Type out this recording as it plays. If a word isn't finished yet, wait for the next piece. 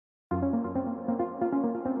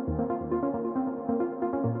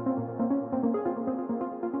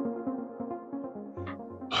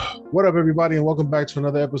What up, everybody, and welcome back to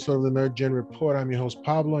another episode of the NerdGen Report. I'm your host,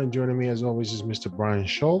 Pablo, and joining me, as always, is Mr. Brian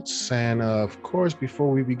Schultz. And of course, before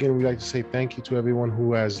we begin, we'd like to say thank you to everyone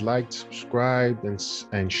who has liked, subscribed,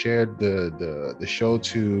 and shared the show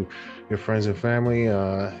to your friends and family.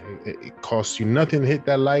 It costs you nothing to hit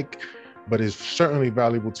that like, but it's certainly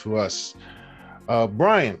valuable to us.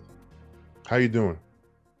 Brian, how you doing?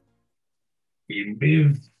 We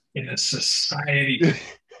live in a society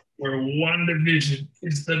where WandaVision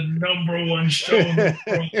is the number one show in the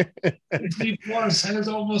world. Disney Plus has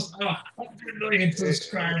almost 100 million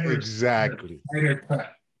subscribers. Exactly. The Snyder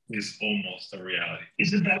Cut is almost a reality.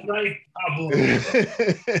 Isn't that right, Pablo?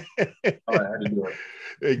 Oh, I had to do it.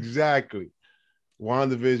 Exactly.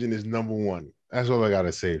 WandaVision is number one. That's all I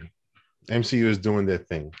gotta say. MCU is doing their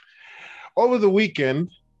thing. Over the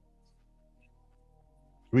weekend,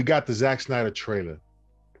 we got the Zack Snyder trailer.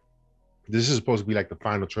 This is supposed to be like the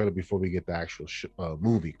final trailer before we get the actual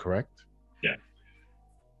movie, correct? Yeah.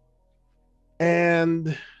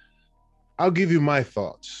 And I'll give you my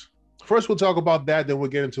thoughts. First, we'll talk about that. Then we'll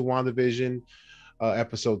get into WandaVision,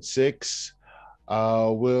 episode 6.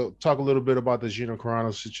 We'll talk a little bit about the Gina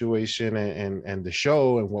Carano situation and the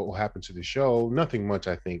show and what will happen to the show. Nothing much,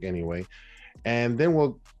 I think, anyway. And then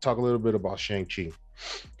we'll talk a little bit about Shang-Chi.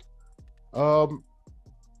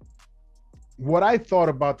 What I thought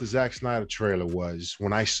about the Zack Snyder trailer was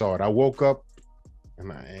when I saw it, I woke up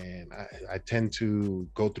and I tend to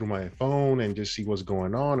go through my phone and just see what's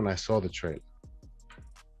going on, and I saw the trailer.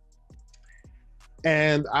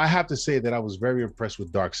 And I have to say that I was very impressed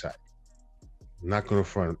with Darkseid. I'm not going to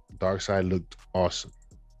front. Darkseid looked awesome.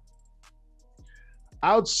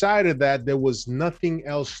 Outside of that, there was nothing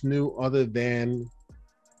else new other than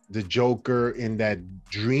the Joker in that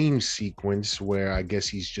dream sequence where I guess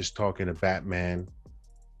he's just talking to Batman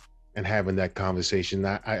and having that conversation.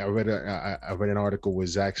 I read an article where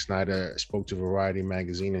Zack Snyder spoke to Variety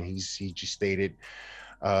magazine, and he just stated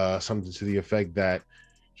something to the effect that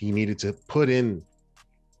he needed to put in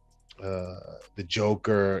the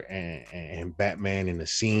Joker and Batman in the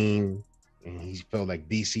scene, and he felt like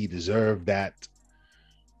DC deserved that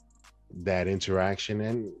interaction.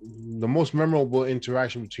 And the most memorable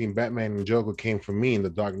interaction between Batman and Joker came from me in The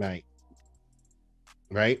Dark Knight,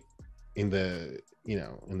 right? In the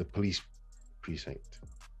police precinct.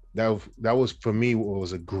 That was for me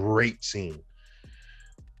was a great scene.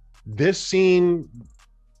 This scene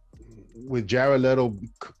with Jared Leto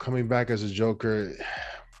coming back as a Joker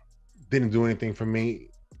didn't do anything for me.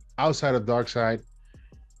 Outside of Darkseid,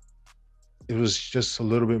 it was just a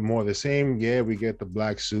little bit more of the same. Yeah, we get the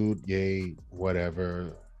black suit. Yay,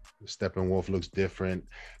 whatever. Steppenwolf looks different.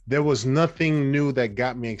 There was nothing new that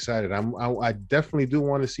got me excited. I definitely do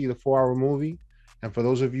want to see the 4-hour movie. And for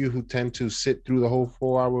those of you who tend to sit through the whole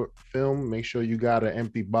 4-hour film, make sure you got an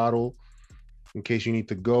empty bottle in case you need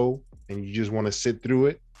to go and you just want to sit through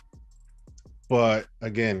it. But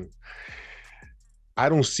again, I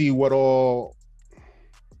don't see what all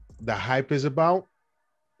the hype is about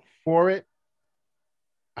for it.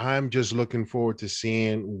 I'm just looking forward to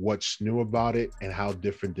seeing what's new about it and how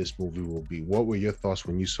different this movie will be. What were your thoughts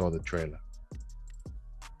when you saw the trailer?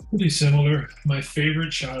 Pretty similar. My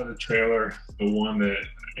favorite shot of the trailer, the one that,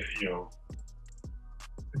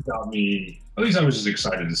 got me, at least I was just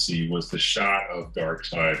excited to see, was the shot of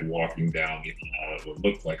Darkseid walking down the aisle of what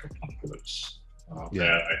looked like Apocalypse.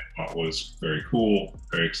 That I thought was very cool,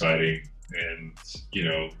 very exciting. And,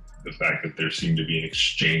 the fact that there seemed to be an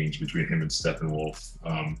exchange between him and Steppenwolf.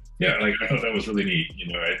 I thought that was really neat.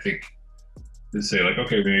 I think to say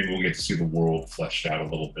okay, maybe we'll get to see the world fleshed out a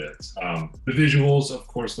little bit. The visuals, of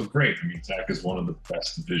course, look great. I mean, Zack is one of the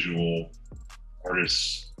best visual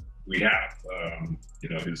artists we have.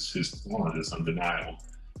 His talent is undeniable.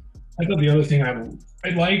 I thought the other thing I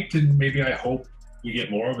liked, and maybe I hope we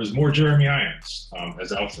get more of, is more Jeremy Irons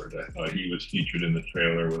as Alfred. I thought he was featured in the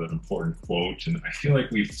trailer with an important quote, and I feel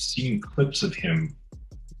like we've seen clips of him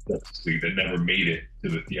that never made it to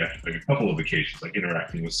the theater, like a couple of occasions, like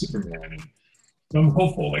interacting with Superman. And so I'm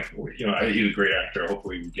hopeful, he's a great actor.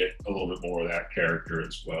 Hopefully we get a little bit more of that character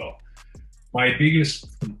as well. My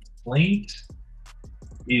biggest complaint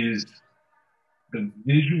is the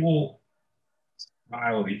visual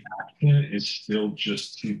style of the action is still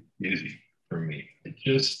just too busy for me. It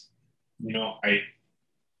just,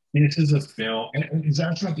 this is a film, and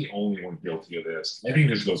Zach's not the only one guilty of this. I think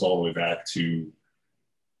this goes all the way back to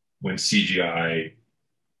when CGI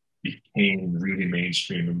became really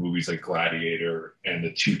mainstream in movies like Gladiator and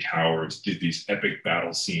The Two Towers did these epic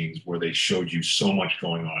battle scenes where they showed you so much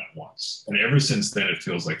going on at once. And ever since then, it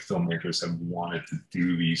feels like filmmakers have wanted to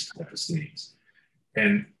do these type of scenes.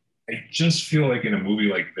 And I just feel like in a movie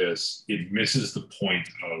like this, it misses the point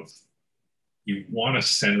of you want to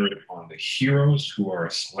center it on the heroes who are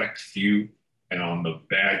a select few and on the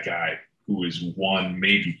bad guy who is one,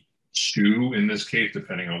 maybe two in this case,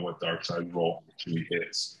 depending on what Darkseid's role actually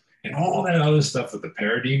is. And all that other stuff with the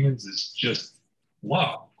parademons is just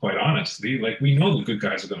fluff, quite honestly. Like we know the good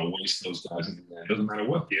guys are going to waste those guys in the end. It doesn't matter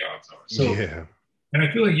what the odds are. So, Yeah. and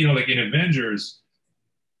I feel like, like in Avengers,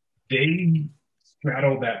 they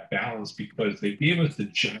straddle that balance because they gave us the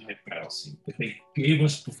giant battle scene, but they gave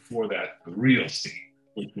us before that the real scene,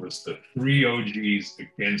 which was the three OGs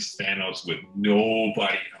against Thanos with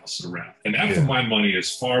nobody else around. And that, for my money,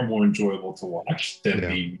 is far more enjoyable to watch than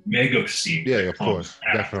the mega scene. Yeah, of course.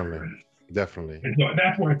 Definitely. Definitely. And so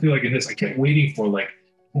that's why I feel like in this, I kept waiting for like,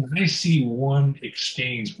 when I see one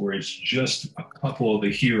exchange where it's just a couple of the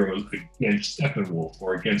heroes against Steppenwolf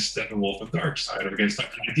or against Steppenwolf and Darkseid or against, I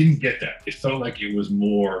didn't get that. It felt like it was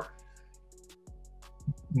more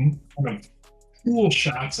kind of cool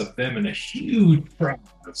shots of them in a huge crowd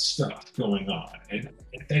of stuff going on. And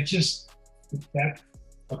that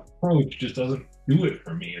approach just doesn't do it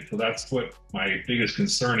for me. And so that's what my biggest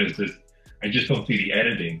concern is, that I just don't see the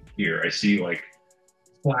editing here. I see like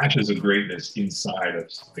flashes of greatness inside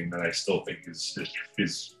of something that I still think is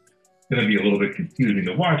going to be a little bit confusing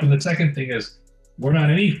to watch. And the second thing is, we're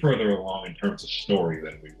not any further along in terms of story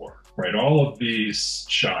than we were, right? All of these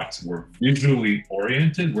shots were visually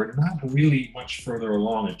oriented. We're not really much further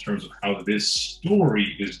along in terms of how this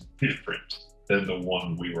story is different than the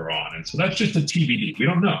one we were on. And so that's just a TBD. We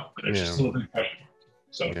don't know, but it's just a little bit question mark.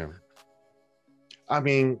 So, I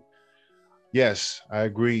mean, yes, I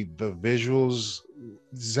agree. The visuals,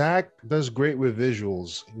 Zack does great with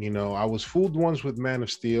visuals. I was fooled once with Man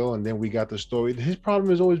of Steel, and then we got the story. His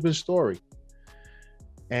problem has always been story.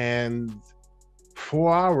 And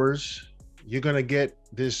 4 hours, you're going to get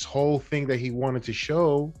this whole thing that he wanted to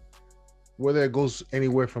show. Whether it goes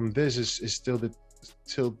anywhere from this is still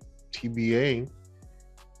TBA.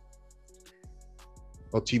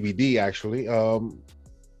 Or TBD, actually.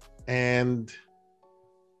 And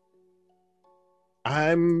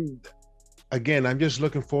I'm just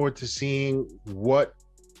looking forward to seeing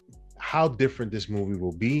how different this movie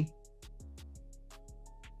will be.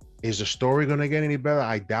 Is the story going to get any better?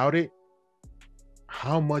 I doubt it.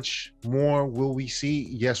 How much more will we see?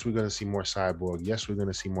 Yes, we're going to see more Cyborg. Yes, we're going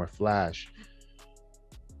to see more Flash.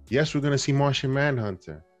 Yes, we're going to see Martian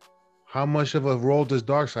Manhunter. How much of a role does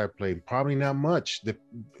Darkseid play? Probably not much.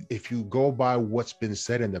 If you go by what's been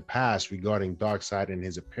said in the past regarding Darkseid and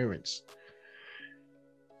his appearance.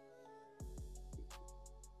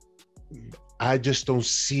 I just don't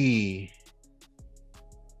see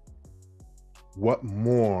what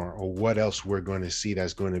more or what else we're going to see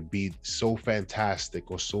that's going to be so fantastic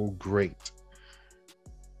or so great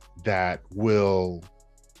that will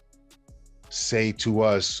say to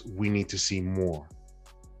us, we need to see more.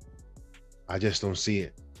 I just don't see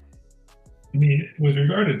it. I mean, with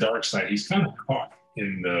regard to Darkseid, he's kind of caught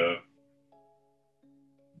in the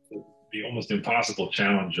almost impossible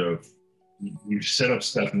challenge of, you set up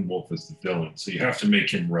Steppenwolf as the villain, so you have to make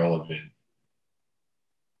him relevant.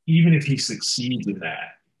 Even if he succeeds in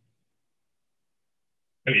that,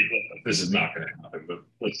 I mean, this is not going to happen, but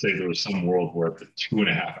let's say there was some world where at the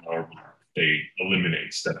 2.5 hour mark, they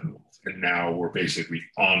eliminate Steppenwolf, and now we're basically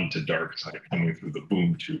on to Darkseid coming through the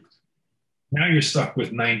boom tube. Now you're stuck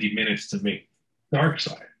with 90 minutes to make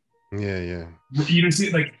Darkseid. Yeah. You see,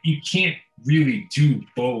 like, you can't really do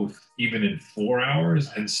both even in 4 hours,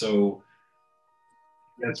 and so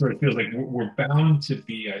that's where it feels like we're bound to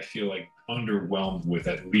be, I feel like, underwhelmed with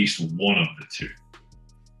at least one of the two.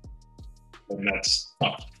 And that's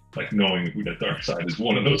tough. Like, knowing who the Darkseid is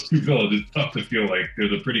one of those two villains, it's tough to feel like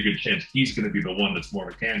there's a pretty good chance he's going to be the one that's more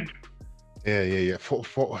of a candidate. Yeah.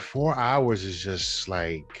 4 hours is just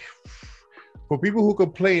like, for people who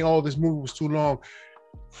complain, oh, this movie was too long.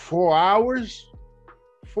 4 hours?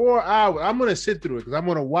 4 hours. I'm going to sit through it because I'm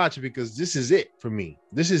going to watch it, because this is it for me.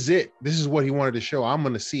 This is it. This is what he wanted to show. I'm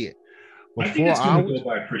going to see it. But I think it's going to go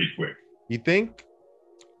by pretty quick. You think?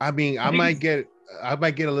 I mean, I might get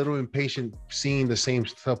a little impatient seeing the same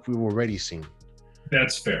stuff we've already seen.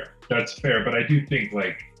 That's fair. But I do think,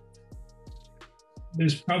 like,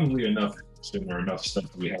 there's probably enough stuff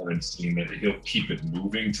that we haven't seen that he'll keep it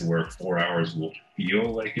moving to where 4 hours will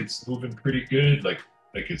feel like it's moving pretty good, like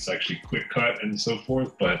it's actually quick cut and so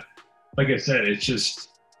forth. But like I said, it just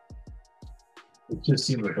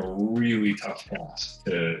seems like a really tough task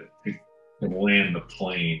to land the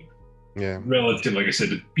plane Yeah. relative, like I said,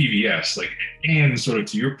 to BVS, like, and sort of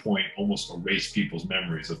to your point, almost erase people's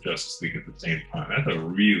memories of Justice League at the same time. That's a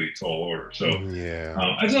really tall order. So Yeah.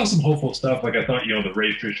 I saw some hopeful stuff. Like I thought, the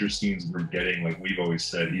Ray Fisher scenes we're getting, like we've always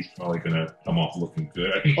said, he's probably going to come off looking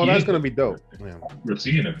good. I think Oh, he that's is. gonna be dope. Yeah. We're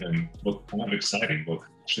seeing of him look kind of exciting, both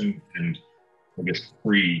action and I guess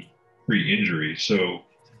pre-injury. So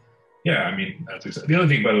yeah, I mean that's exciting. The other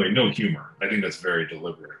thing, by the way, no humor. I think that's very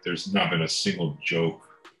deliberate. There's not been a single joke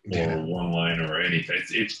or Yeah. one line or anything.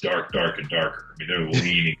 It's dark, dark, and darker. I mean, they're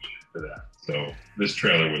leaning into that. So this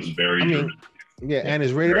trailer was very I mean, dramatic. yeah, and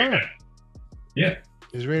it's rated R. Yeah.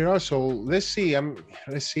 It's rated R. So let's see.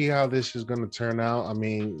 Let's see how this is going to turn out. I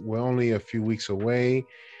mean, we're only a few weeks away,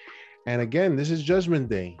 and again, this is Judgment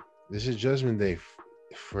Day. This is Judgment Day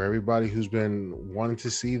for everybody who's been wanting to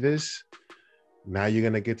see this. Now you're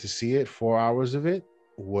going to get to see it. 4 hours of it,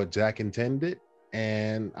 what Zack intended,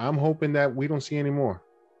 and I'm hoping that we don't see any more.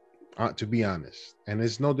 To be honest, and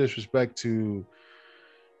it's no disrespect to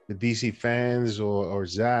the DC fans or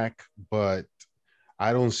Zack, but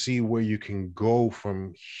I don't see where you can go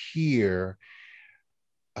from here,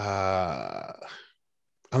 uh,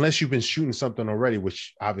 unless you've been shooting something already,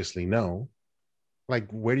 which obviously no. Like,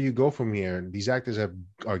 where do you go from here? These actors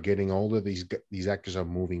are getting older. These actors are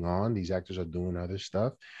moving on. These actors are doing other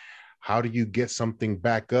stuff. How do you get something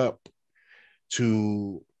back up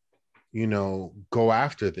to, go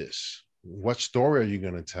after this? What story are you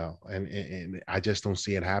going to tell? And I just don't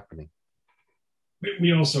see it happening.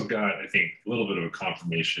 We also got, I think, a little bit of a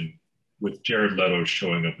confirmation with Jared Leto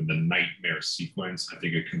showing up in the nightmare sequence. I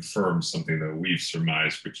think it confirms something that we've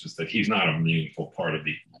surmised, which is that he's not a meaningful part of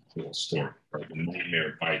the actual story. Right? The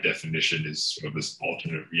nightmare, by definition, is sort of this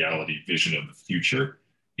alternate reality vision of the future.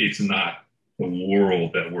 It's not the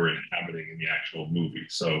world that we're inhabiting in the actual movie.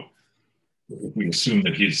 So if we assume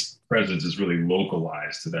that his presence is really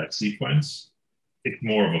localized to that sequence, it's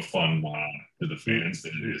more of a fun nod to the fans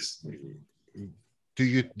than it is. Do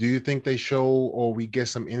you think they show or we get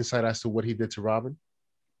some insight as to what he did to Robin?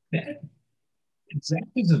 That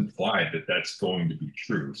exactly is implied that that's going to be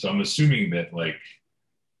true. So I'm assuming that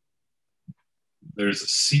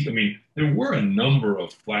there's I mean, there were a number of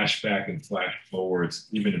flashback and flash forwards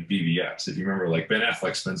even in BVS. If you remember, like Ben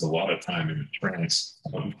Affleck spends a lot of time in a trance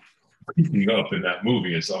creeping up in that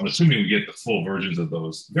movie, and so I'm assuming we get the full versions of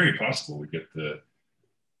those. Very possible we get the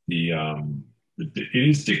it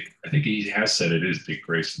is Dick. I think he has said it is Dick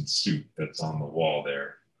Grayson's suit that's on the wall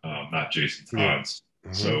there, not Jason Todd's. Yeah.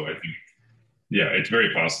 Mm-hmm. So I think, yeah, it's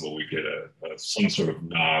very possible we get some sort of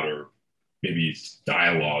nod or maybe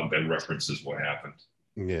dialogue that references what happened.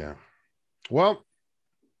 Yeah. Well,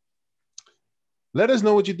 let us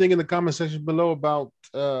know what you think in the comment section below about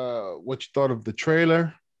what you thought of the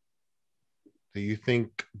trailer. Do you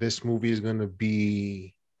think this movie is going to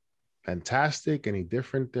be fantastic, any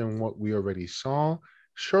different than what we already saw?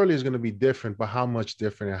 Surely it's going to be different, but how much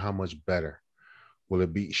different and how much better will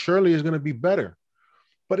it be? Surely it's going to be better,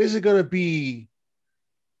 but is it going to be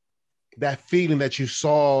that feeling that you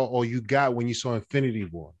saw or you got when you saw Infinity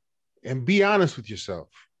War? And be honest with yourself.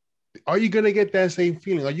 Are you going to get that same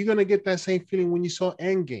feeling? Are you going to get that same feeling when you saw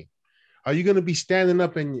Endgame? Are you going to be standing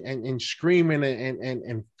up and screaming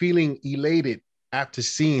and feeling elated after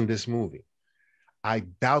seeing this movie? I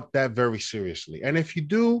doubt that very seriously. And if you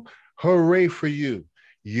do, hooray for you.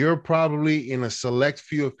 You're probably in a select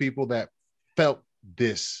few of people that felt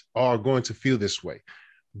this or are going to feel this way.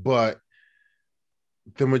 But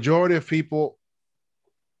the majority of people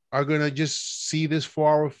are going to just see this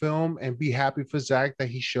 4-hour film and be happy for Zack that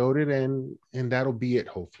he showed it, and that'll be it,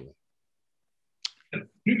 hopefully. And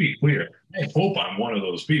to be clear, I hope I'm one of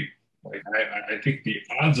those people. Like I think the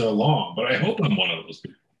odds are long, but I hope I'm one of those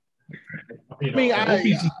people. I hope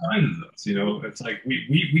he surprises us. It's like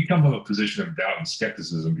we come from a position of doubt and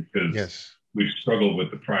skepticism because we've struggled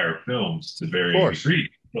with the prior films to varying degrees.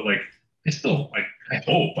 But I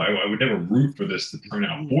hope I would never root for this to turn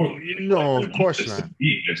out poorly. No, of course not. To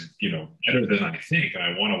be better than I think, and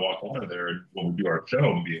I want to walk out of there when we do our show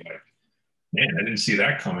and be like, man, I didn't see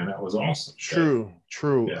that coming. That was awesome. True.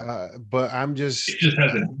 Yeah. But I'm just. It just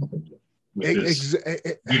hasn't happened with this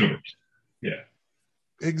universe. Yeah.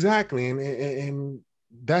 Exactly. And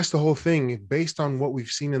that's the whole thing. Based on what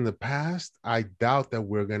we've seen in the past, I doubt that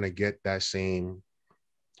we're going to get that same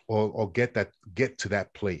or get to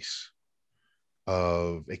that place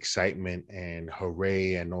of excitement and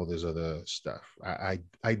hooray and all this other stuff.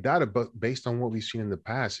 I doubt it, but based on what we've seen in the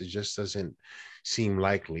past, it just doesn't seem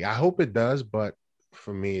likely. I hope it does, but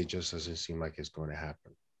for me, it just doesn't seem like it's going to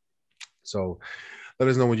happen. So let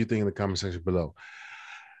us know what you think in the comment section below.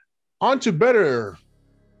 On to better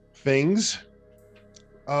things.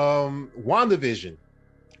 WandaVision,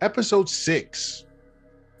 episode 6.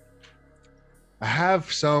 I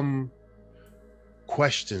have some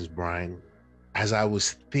questions, Brian, as I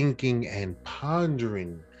was thinking and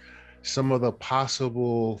pondering some of the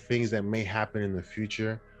possible things that may happen in the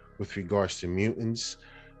future with regards to mutants.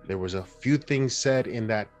 There was a few things said in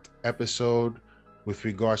that episode with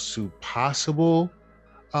regards to the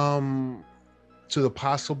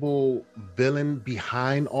possible villain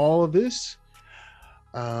behind all of this.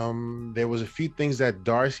 There was a few things that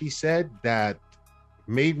Darcy said that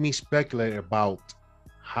made me speculate about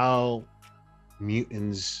how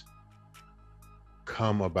mutants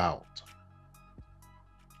come about.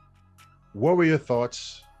 What were your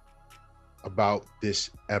thoughts about this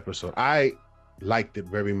episode? I liked it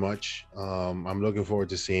very much. I'm looking forward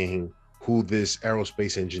to seeing who this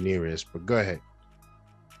aerospace engineer is, but go ahead.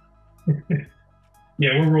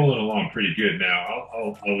 Yeah, we're rolling along pretty good now.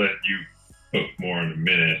 I'll let you cook more in a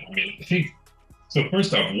minute. I mean, I think so.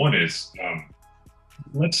 First off, one is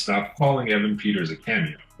let's stop calling Evan Peters a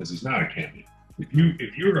cameo, because he's not a cameo.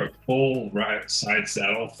 If you're a full side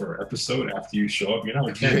saddle for episode after you show up, you're not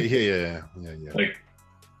a cameo. Yeah. Like,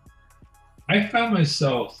 I found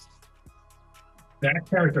myself, that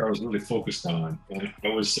character I was really focused on, and I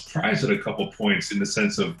was surprised at a couple points in the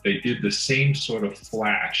sense of they did the same sort of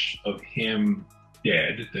flash of him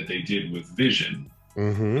dead that they did with Vision.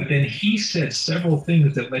 Mm-hmm. But then he said several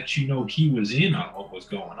things that let you know he was in on what was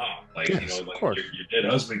going on. Like, yes, like your dead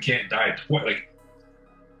husband can't die twice. Like,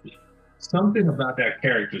 something about that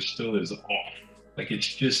character still is off. Like, it's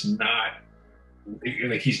just not,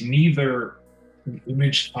 like, he's neither an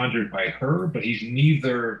image conjured by her, but he's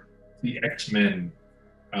neither the X-Men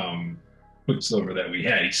Quicksilver that we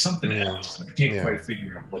had. He's something else. I can't quite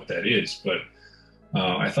figure out what that is, but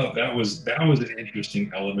I thought that was an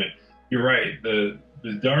interesting element. You're right. The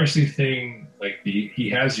Darcy thing, like he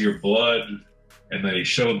has your blood, and then he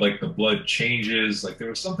showed like the blood changes. Like, there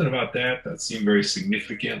was something about that seemed very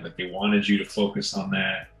significant. Like, they wanted you to focus on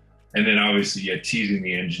that. And then obviously, teasing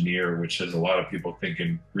the engineer, which has a lot of people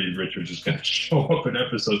thinking Reed Richards is going to show up in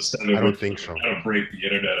episode 7. I don't think so. Kind of break the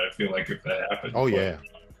internet, I feel like, if that happens. Oh, yeah.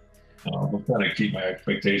 I'm trying to keep my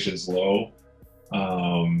expectations low.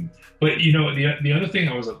 But, the other thing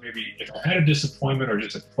I was like, maybe if I had a disappointment or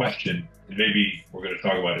just a question, and maybe we're going to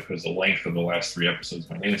talk about it because the length of the last 3 episodes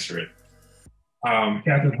might answer it.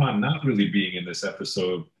 Catherine Hahn not really being in this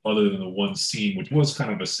episode, other than the one scene, which was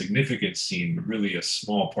kind of a significant scene, but really a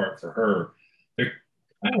small part for her. They're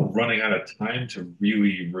kind of running out of time to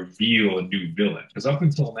really reveal a new villain, because up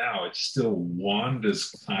until now, it's still Wanda's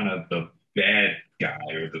kind of the bad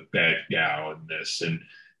guy or the bad gal in this, and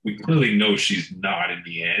we clearly know she's not in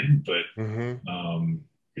the end, but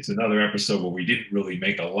it's another episode where we didn't really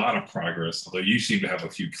make a lot of progress, although you seem to have a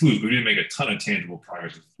few clues, but we didn't make a ton of tangible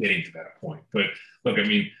progress with getting to that point. But look, I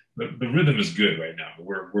mean, the rhythm is good right now.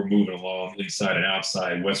 We're moving along inside and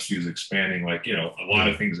outside. Westview's expanding, like, a lot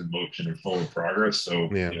of things in motion and forward progress. So,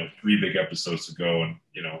 3 big episodes to go. And,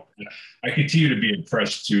 I continue to be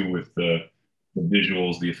impressed too with the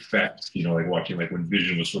visuals, the effects, like watching, like when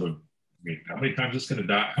Vision was sort of, I mean, how many times is going to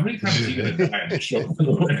die? How many times is he going to die in the show?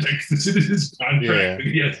 This is his contract.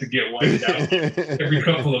 He has to get wiped out every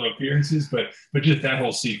couple of appearances. But just that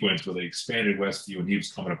whole sequence where they expanded Westview and he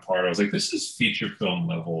was coming apart, I was like, this is feature film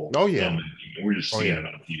level. Oh, yeah. We're just seeing it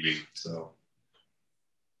on TV. So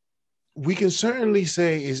we can certainly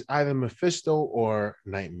say is either Mephisto or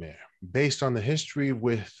Nightmare, based on the history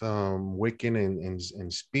with Wiccan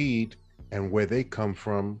and Speed and where they come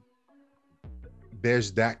from.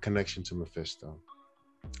 There's that connection to Mephisto.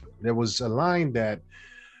 There was a line that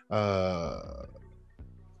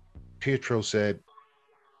Pietro said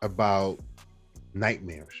about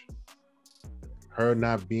nightmares. Her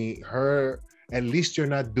not being, at least you're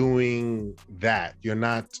not doing that. You're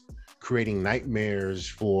not creating nightmares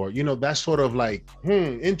for, that's sort of like,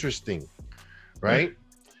 interesting, right?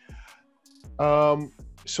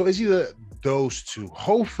 So it's either those two.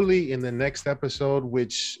 Hopefully in the next episode,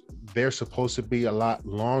 which they're supposed to be a lot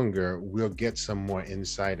longer, we'll get some more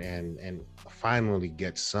insight and finally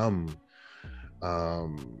get some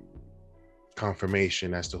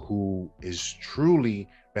confirmation as to who is truly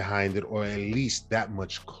behind it, or at least that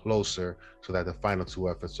much closer, so that the final 2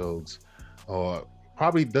 episodes, or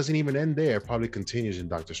probably doesn't even end there, probably continues in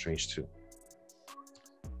Doctor Strange 2.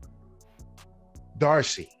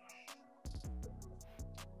 Darcy.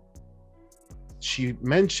 She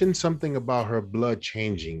mentioned something about her blood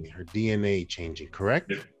changing, her DNA changing,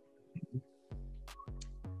 correct?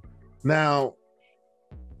 Now,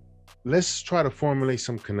 let's try to formulate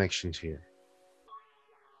some connections here.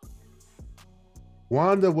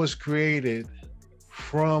 Wanda was created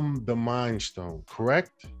from the Mind Stone,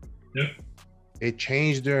 correct? Yep. It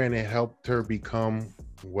changed her and it helped her become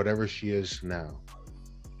whatever she is now.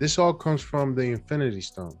 This all comes from the Infinity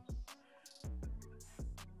Stone.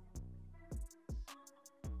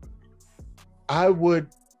 I would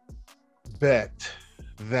bet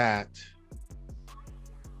that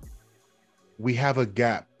we have a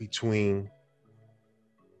gap between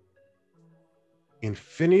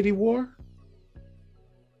Infinity War,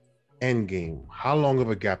 Endgame. How long of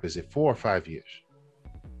a gap is it? 4 or 5 years?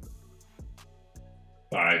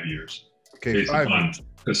 5 years. Okay, based 5 upon, years.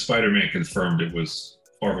 because Spider-Man confirmed it was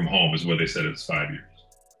Far From Home is where they said it was 5 years.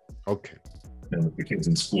 Okay. And with the kids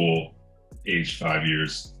in school, aged 5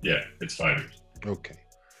 years, yeah, it's 5 years. Okay.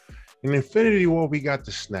 In Infinity War, we got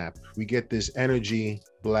the snap. We get this energy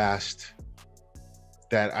blast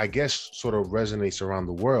that I guess sort of resonates around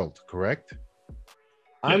the world, correct? Yes.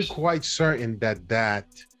 I'm quite certain that that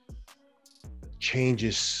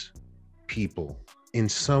changes people in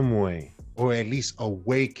some way, or at least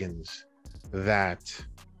awakens that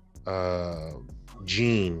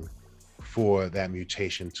gene for that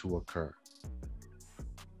mutation to occur.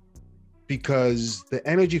 Because the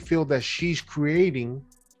energy field that she's creating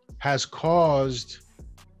has caused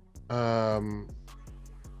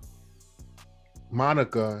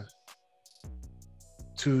Monica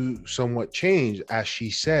to somewhat change, as she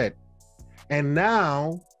said. And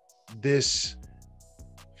now this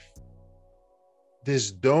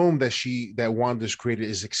dome that Wanda's created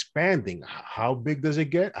is expanding. How big does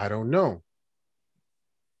it get? I don't know.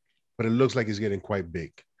 But it looks like it's getting quite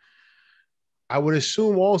big. I would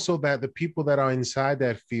assume also that the people that are inside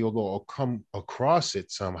that field or come across it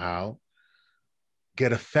somehow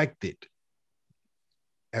get affected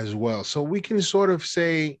as well. So we can sort of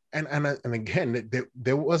say, and again,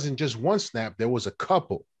 there wasn't just one snap, there was a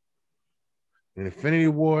couple. In Infinity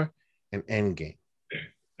War and Endgame.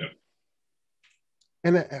 Yeah.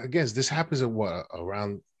 And I guess this happens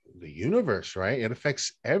around the universe, right? It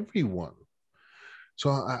affects everyone. So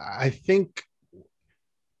I think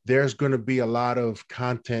there's going to be a lot of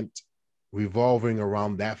content revolving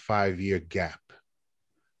around that 5-year gap,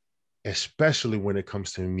 especially when it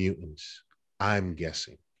comes to mutants, I'm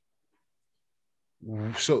guessing.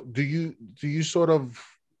 So do you sort of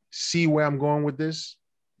see where I'm going with this?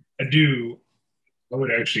 I do. I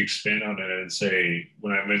would actually expand on it and say,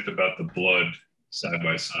 when I meant about the blood side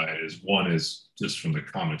by side, is one is just from the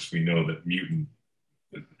comics, we know that mutant,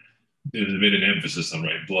 there's been an emphasis on,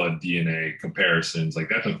 right, blood, DNA, comparisons. Like,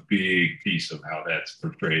 that's a big piece of how that's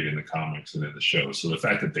portrayed in the comics and in the show. So the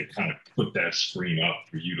fact that they kind of put that screen up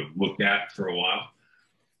for you to look at for a while,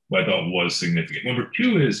 what I thought was significant. Number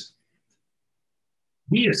two is,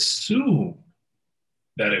 we assume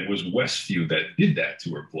that it was Westview that did that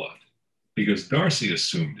to her blood, because Darcy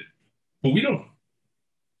assumed it. But we don't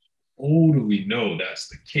totally know that's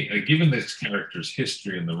the case. Like, given this character's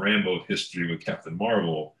history and the Rambo history with Captain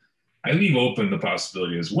Marvel, I leave open the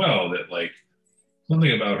possibility as well that, like,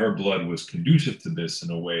 something about her blood was conducive to this in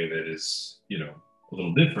a way that is, a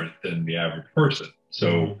little different than the average person.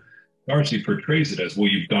 So Darcy portrays it as, well,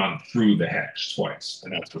 you've gone through the hex twice,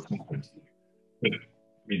 and that's what happened to you. But I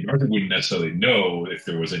mean, Darcy wouldn't necessarily know if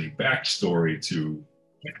there was any backstory to,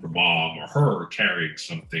 like, her mom or her carrying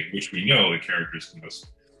something, which we know the characters can have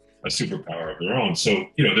a superpower of their own. So,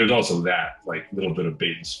 there's also that, like, little bit of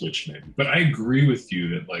bait and switch maybe. But I agree with you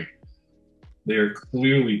that, like, they're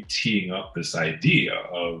clearly teeing up this idea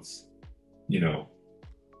of,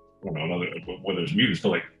 whether it's mutants, but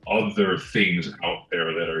like other things out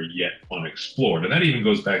there that are yet unexplored. And that even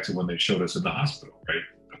goes back to when they showed us in the hospital, right?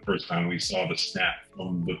 The first time we saw the snap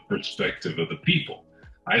from the perspective of the people.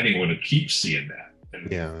 I think we're going to keep seeing that.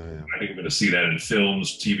 And yeah. I think we're going to see that in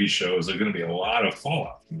films, TV shows. There's going to be a lot of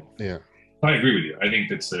fallout. Yeah. I agree with you. I think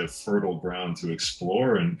that's a fertile ground to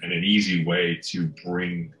explore and an easy way to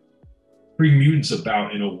bring mutants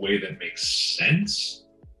about in a way that makes sense.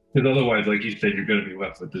 Because otherwise, like you said, you're going to be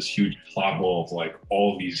left with this huge plot hole of, like,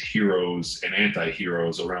 all these heroes and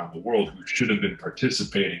anti-heroes around the world who should have been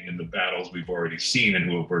participating in the battles we've already seen and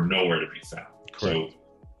who were nowhere to be found. Correct. So,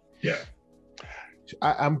 yeah.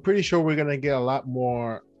 I'm pretty sure we're going to get a lot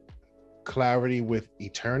more clarity with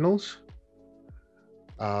Eternals.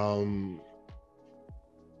 And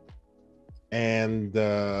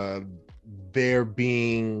there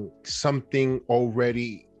being something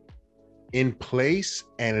already in place,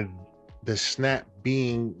 and the snap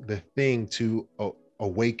being the thing to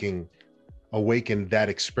awaken that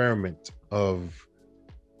experiment of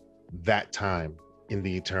that time in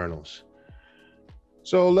the Eternals.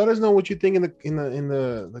 So let us know what you think in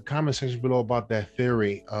the comment section below about that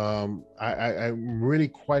theory. I'm really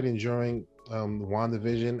quite enjoying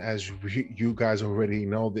WandaVision, as you guys already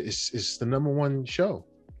know, is the #1 show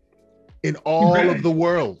in all of the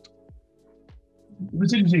world.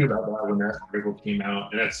 What's interesting about that when that article came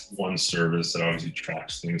out, and that's one service that obviously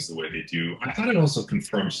tracks things the way they do. I thought it also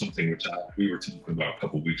confirmed something which we were talking about a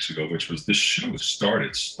couple of weeks ago, which was the show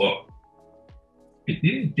started slow. It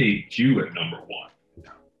didn't debut at #1.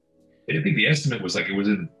 No. I think the estimate was like it was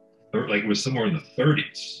somewhere in the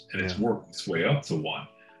 30s, and it's worked its way up to 1,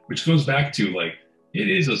 which goes back to like it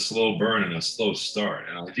is a slow burn and a slow start.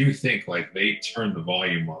 And I do think like they turned the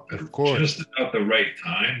volume up at just about the right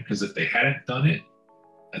time, because if they hadn't done it,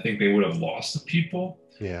 I think they would have lost the people.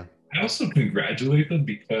 Yeah. I also congratulate them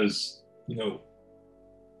because,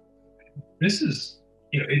 this is,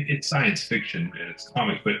 it's science fiction and it's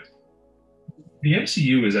comic, but the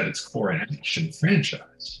MCU is at its core an action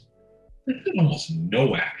franchise. There's been almost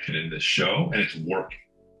no action in this show, and it's working.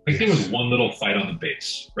 Like there was one little fight on the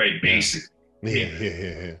base, right? Basically.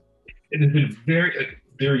 Yeah. It has been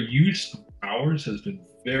their use of powers has been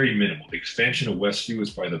very minimal. The expansion of Westview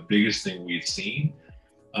is probably the biggest thing we've seen.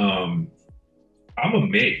 I'm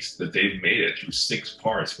amazed that they've made it through 6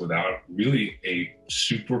 parts without really a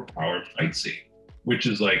super powered fight scene, which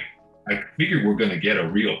is like, I figured we're going to get a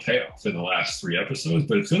real payoff in the last 3 episodes,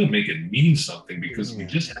 but it's going to make it mean something because we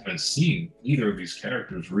just haven't seen either of these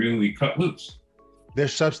characters really cut loose.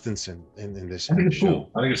 There's substance in this. I think it's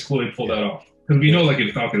cool. I think it's cool they pulled that off. Because we know, like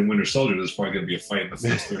in Falcon and Winter Soldier, there's probably going to be a fight in the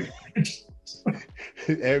first 30 minutes.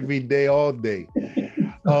 Every day, all day.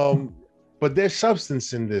 But there's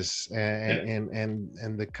substance in this,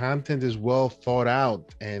 and the content is well thought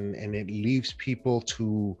out, and it leaves people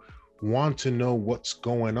to want to know what's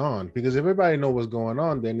going on, because if everybody know what's going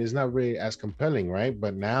on, then it's not really as compelling, right?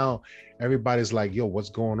 But now everybody's like, yo, what's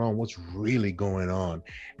going on? What's really going on?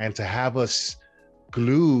 And to have us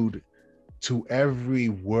glued to every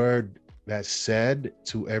word that's said,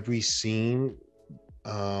 to every scene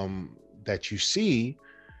that you see,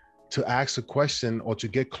 to ask a question or to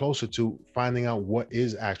get closer to finding out what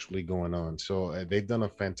is actually going on. So they've done a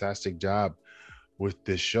fantastic job with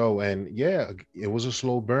this show. And yeah, it was a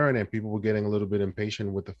slow burn and people were getting a little bit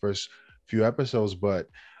impatient with the first few episodes, but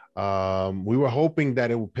we were hoping that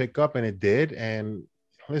it would pick up, and it did. And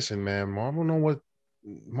listen, man, Marvel,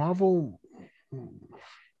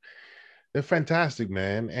 they're fantastic,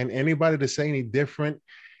 man. And anybody to say any different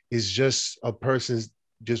is just a person's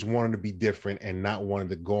just wanting to be different and not wanting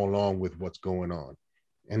to go along with what's going on.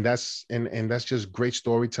 And that's just great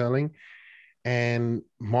storytelling. And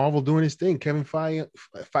Marvel doing his thing. Kevin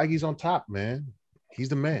Feige's on top, man. He's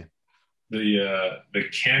the man. The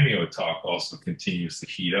cameo talk also continues to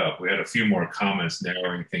heat up. We had a few more comments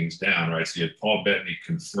narrowing things down, right? So you had Paul Bettany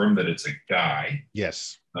confirm that it's a guy.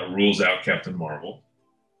 Yes. Rules out Captain Marvel.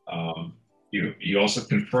 He also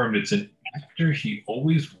confirmed it's an actor he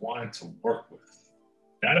always wanted to work with.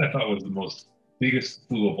 That I thought was the biggest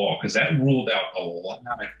clue of all, because that ruled out a lot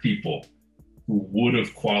of people who would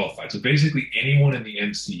have qualified. So basically anyone in the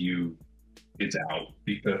MCU is out,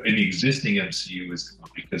 because in the existing MCU is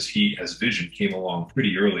out because he, as Vision, came along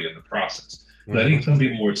pretty early in the process. But I think some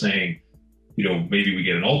people were saying, maybe we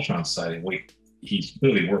get an Ultron sighting. Wait, he's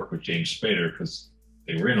clearly worked with James Spader because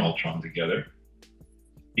they were in Ultron together.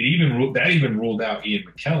 It even ruled out Ian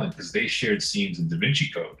McKellen because they shared scenes in Da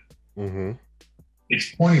Vinci Code. Mm-hmm.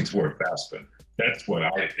 It's pointing toward Fassbender. That's what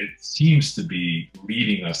it seems to be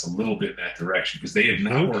leading us a little bit in that direction, because they have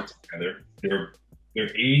not worked together. Their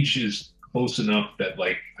age is close enough that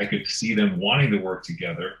like I could see them wanting to work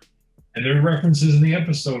together. And there are references in the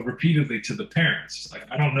episode repeatedly to the parents. Like,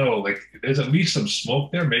 I don't know, like there's at least some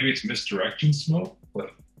smoke there. Maybe it's misdirection smoke,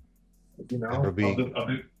 but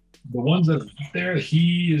the ones that are out there,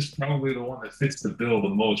 he is probably the one that fits the bill the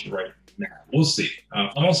most right now. We'll see.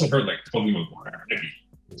 I've also heard like Tobey Maguire. Maybe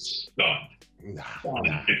it's done.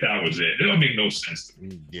 If that was it, it would make no sense to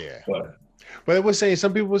me. Yeah. But it was saying,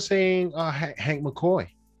 some people were saying Hank McCoy.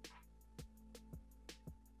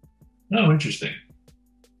 Oh, interesting.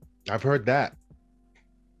 I've heard that.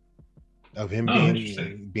 Of him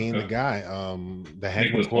being the guy. The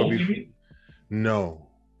Hank McCoy. No.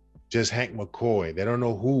 Just Hank McCoy. They don't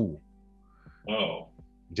know who. Oh.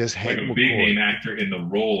 Just Hank McCoy. Like a big name actor in the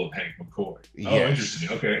role of Hank McCoy. Oh, yes.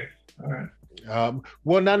 Interesting. Okay. All right.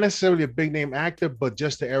 Well, not necessarily a big name actor, but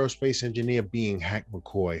just the aerospace engineer being Hank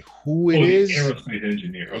McCoy. Who it is? Aerospace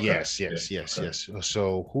engineer. Okay. Yes.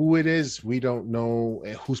 So who it is, we don't know.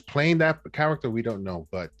 Who's playing that character, we don't know.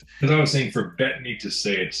 But because I was saying, for Bettany to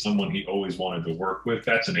say it's someone he always wanted to work with,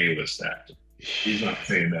 that's an A-list actor. He's not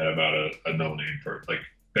saying that about a no-name person. Like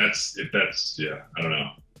that's I don't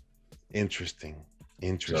know. Interesting.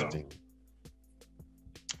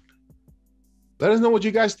 Let us know what you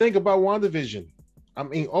guys think about WandaVision. I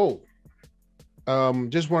mean,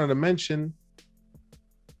 just wanted to mention,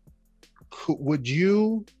 would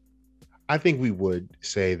you, I think we would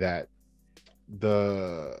say that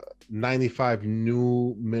the 95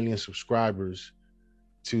 new million subscribers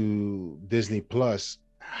to Disney Plus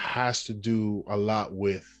has to do a lot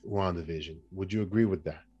with WandaVision. Would you agree with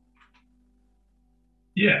that?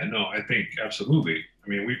 Yeah, no, I think absolutely. I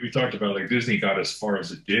mean, we talked about like Disney got as far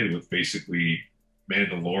as it did with basically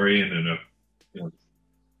Mandalorian and a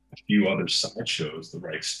few other side shows, The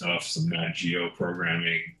Right Stuff, some Nat Geo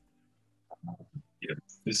programming. Yeah,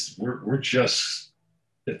 we're just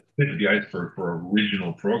at the tip of the iceberg for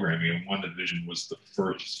original programming, and WandaVision was the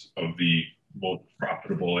first of the most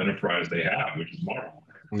profitable enterprise they have, which is Marvel.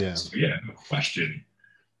 Yeah. So yeah, no question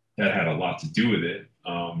that had a lot to do with it.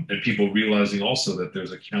 And people realizing also that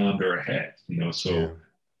there's a calendar ahead, so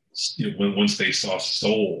once they saw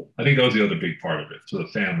Soul, I think that was the other big part of it. So the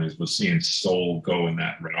families was seeing Soul go in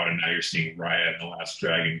that route, and now you're seeing Raya and the Last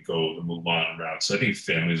Dragon go the Mulan route. So I think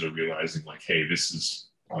families are realizing like, hey, this is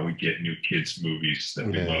how we get new kids movies that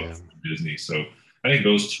we love from Disney. So I think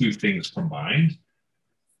those two things combined,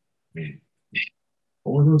 I mean,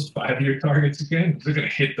 what were those 5-year targets again? They're going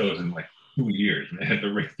to hit those in like 2 years, man, at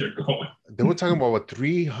the rate they're going. They were talking about what,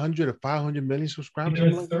 300 or 500 million subscribers? They're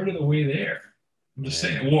a third of the way there. I'm just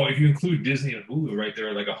saying. Well, if you include Disney and Hulu, right, there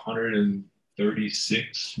are like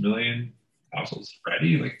 136 million households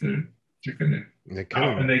already. Like they're gonna,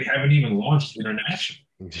 and they haven't even launched international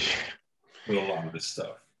with a lot of this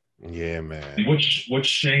stuff. Yeah, man. What's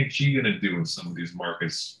Shang-Chi gonna do in some of these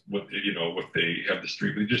markets? What they have the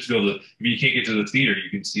streaming, just to be able to. If you can't get to the theater, you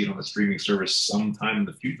can see it on the streaming service sometime in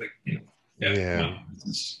the future. Like this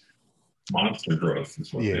is monster growth.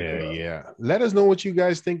 Is what Let us know what you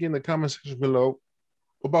guys think in the comment section below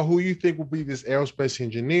about who you think will be this aerospace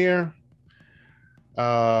engineer.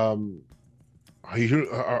 Do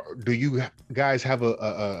you guys have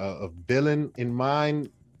a villain in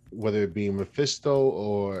mind, whether it be Mephisto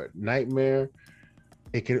or Nightmare?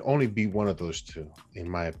 It can only be one of those two, in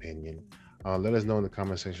my opinion. Let us know in the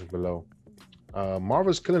comment section below.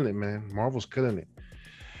 Marvel's killing it, man. Marvel's killing it.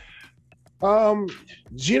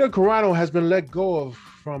 Gina Carano has been let go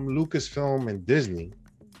from Lucasfilm and Disney,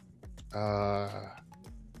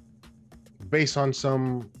 based on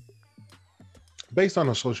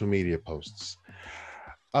her social media posts.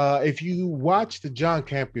 If you watch the John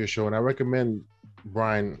Campea show, and I recommend,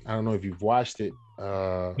 Brian, I don't know if you've watched it.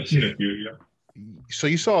 I've seen a few, yeah. So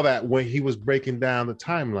you saw that when he was breaking down the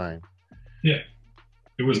timeline. Yeah,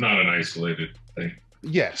 it was not an isolated thing.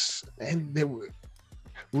 Yes, and there were.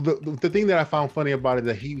 Well, the thing that I found funny about it,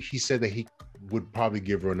 that he said that he would probably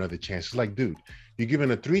give her another chance. It's like, dude, you're giving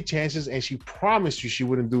her 3 chances, and she promised you she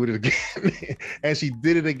wouldn't do it again, and she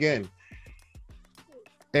did it again.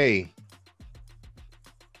 Hey,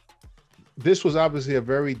 this was obviously a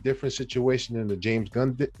very different situation than the James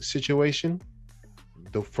Gunn situation.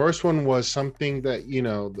 The first one was something that,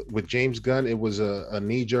 with James Gunn, it was a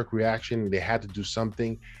knee-jerk reaction. They had to do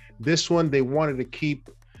something. This one, they wanted to keep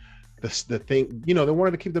the thing, they wanted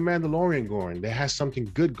to keep the Mandalorian going. They had something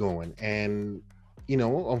good going. And,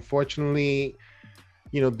 unfortunately,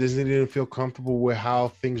 Disney didn't feel comfortable with how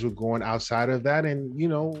things were going outside of that. And,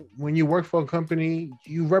 when you work for a company,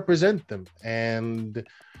 you represent them. And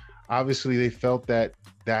obviously they felt that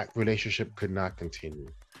that relationship could not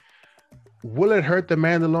continue. Will it hurt the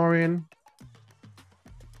Mandalorian?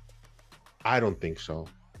 I don't think so.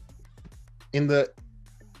 In the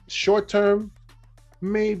short term,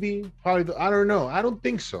 maybe, probably, I don't know. I don't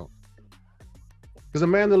think so. Because The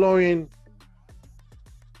Mandalorian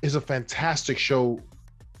is a fantastic show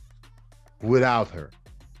without her.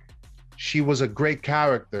 She was a great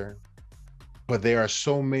character, but there are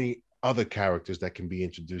so many other characters that can be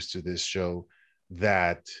introduced to this show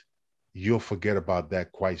that you'll forget about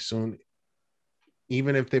that quite soon.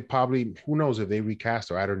 Even if they probably, who knows if they recast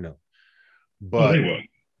her, I don't know. But they will.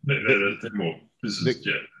 They will.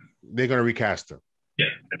 They're going to recast her. Yeah,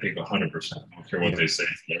 I think 100%. I don't care what they say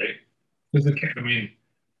today. Because I mean,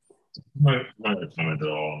 my comment at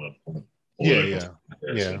all on the Yeah.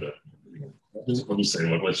 Let me say,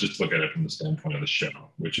 let's just look at it from the standpoint of the show,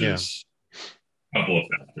 which is a couple of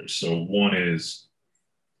factors. So one is,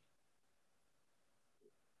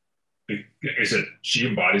 like I said, she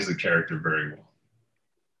embodies the character very well,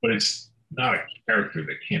 but it's not a character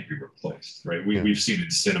that can't be replaced, right? We've seen in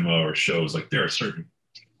cinema or shows, like there are certain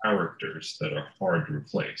characters that are hard to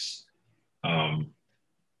replace.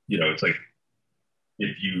 It's like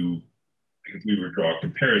if we were to draw a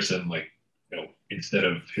comparison, like, instead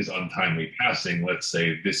of his untimely passing, let's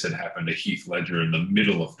say this had happened to Heath Ledger in the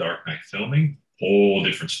middle of Dark Knight filming, whole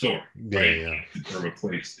different story, Yeah, right? yeah. Or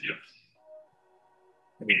replace,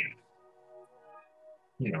 I mean,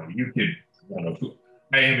 you could, I don't know,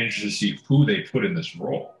 I am interested to see who they put in this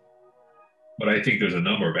role, but I think there's a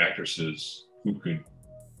number of actresses who could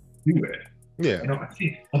do it. Yeah. I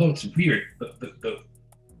think, although it's weird, the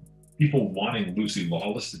people wanting Lucy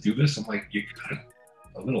Lawless to do this, I'm like, you're kind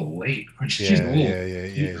of a little late. She's a Yeah, little, yeah, yeah,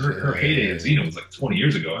 yeah. her heyday as Xena was like 20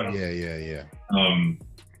 years ago. I don't Yeah, yeah, yeah.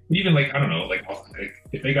 Even like, I don't know, like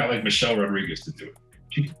if they got like Michelle Rodriguez to do it,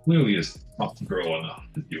 she clearly is tough girl enough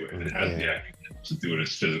to do it and has the acting to do it as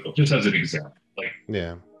physical. Just as an example, like,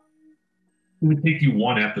 yeah, it would take you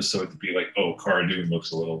one episode to be like, oh, Cara Dune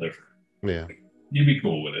looks a little different. yeah, Like, you'd be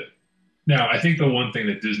cool with it. Now, I think the one thing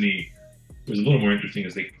that Disney was a little more interesting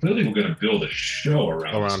is they clearly were going to build a show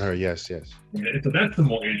around her. Yes, yes. And so that's the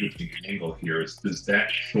more interesting angle here is does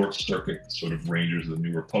that short circuit sort of Rangers of the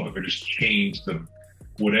New Republic or just change the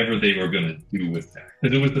whatever they were going to do with that?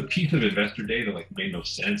 Because it was the piece of Investor Day that like made no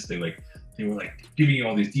sense. They were like giving you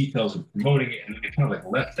all these details and promoting it, and they kind of like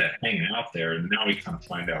left that hanging out there. And now we kind of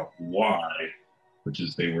find out why, which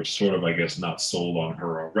is they were sort of, I guess, not sold on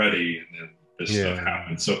her already, and then this stuff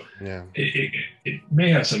happened. So it may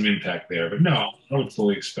have some impact there, but no, I would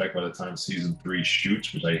fully expect by the time season 3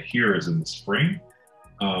 shoots, which I hear is in the spring,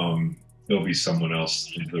 there'll be someone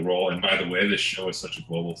else into the role. And by the way, this show is such a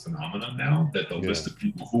global phenomenon now that the list of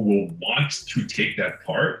people who will want to take that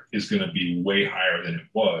part is going to be way higher than it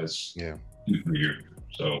was 2-3 years ago.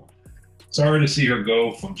 So sorry to see her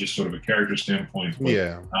go from just sort of a character standpoint,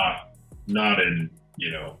 but not a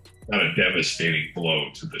devastating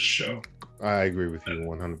blow to the show. I agree with you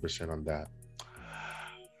 100% on that.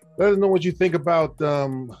 Let us know what you think about a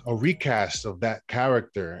recast of that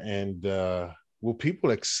character, and will people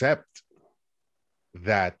accept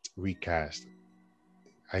that recast?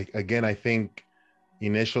 I think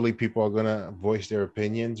initially people are gonna voice their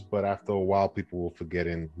opinions, but after a while people will forget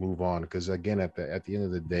and move on, because again, at the end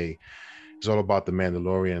of the day, it's all about the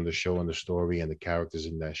Mandalorian, the show and the story and the characters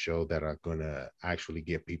in that show that are gonna actually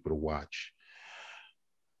get people to watch.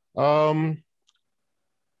 Now,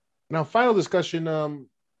 final discussion.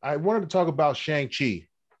 I wanted to talk about Shang-Chi.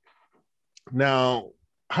 Now,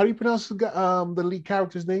 how do you pronounce the lead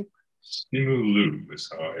character's name? Simu Liu is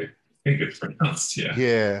how I think it's pronounced. Yeah.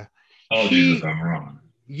 Yeah. Apologies if I'm wrong.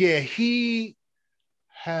 Yeah, he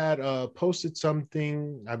had posted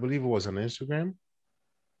something. I believe it was on Instagram.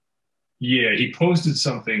 Yeah, he posted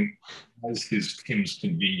something as his Kim's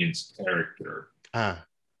Convenience character.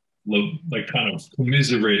 Like kind of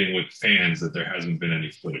commiserating with fans that there hasn't been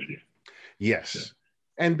any footage yet. Yes.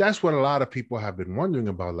 Yeah. And that's what a lot of people have been wondering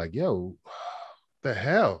about. Like, yo, the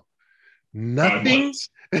hell? Nothing?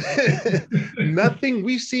 Nothing.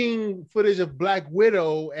 We've seen footage of Black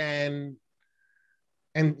Widow and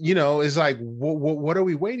it's like, what are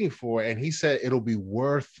we waiting for? And he said it'll be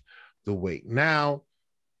worth the wait. Now,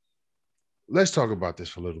 let's talk about this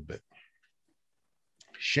for a little bit.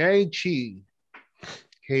 Shang-Chi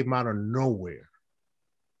came out of nowhere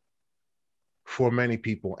for many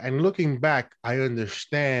people. And looking back, I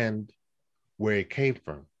understand where it came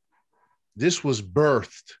from. This was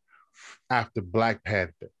birthed after Black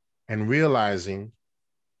Panther and realizing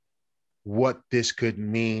what this could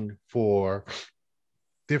mean for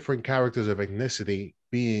different characters of ethnicity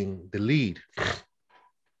being the lead.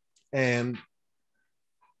 And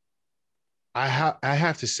I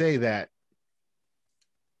have to say that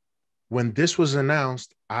when this was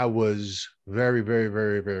announced, I was very, very,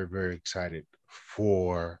 very, very, very excited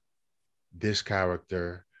for this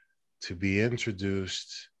character to be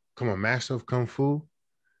introduced. Come on, Master of Kung Fu.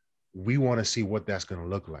 We want to see what that's going to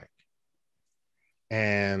look like.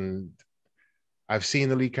 And I've seen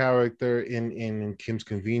the lead character in Kim's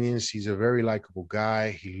Convenience. He's a very likable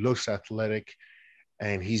guy. He looks athletic.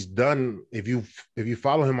 And he's done, if you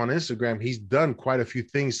follow him on Instagram, he's done quite a few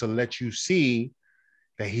things to let you see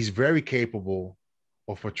that he's very capable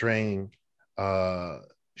of portraying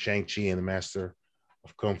Shang-Chi and the Master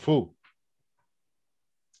of Kung Fu.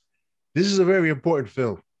 This is a very important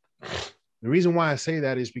film. The reason why I say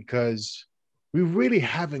that is because we really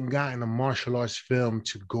haven't gotten a martial arts film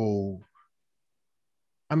to go.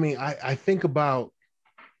 I mean, I think about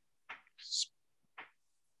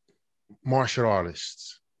martial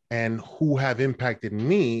artists and who have impacted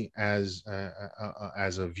me as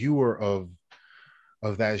a viewer of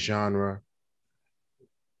that genre.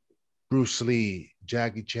 Bruce Lee,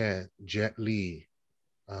 Jackie Chan, Jet Li.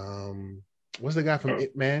 What's the guy from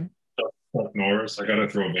Ip Man? Chuck Norris. I got to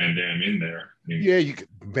throw Van Damme in there. Yeah, you could,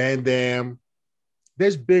 Van Damme.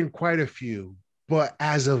 There's been quite a few, but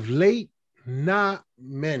as of late, not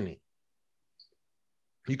many.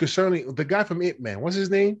 You could certainly, the guy from Ip Man, what's his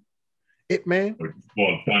name? Ip Man?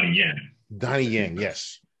 Well, Donnie Yen. Donnie Yen,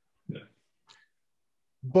 yes. Yeah.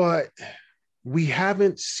 But we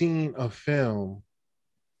haven't seen a film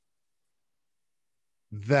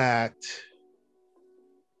that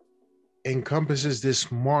encompasses this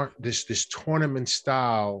tournament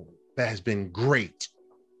style that has been great,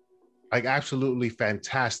 like absolutely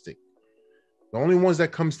fantastic. The only ones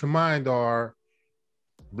that comes to mind are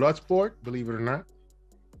Bloodsport, believe it or not,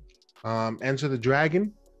 Enter the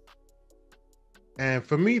Dragon, and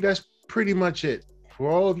for me, that's pretty much it. For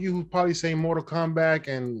all of you who probably say Mortal Kombat,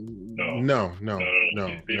 and no.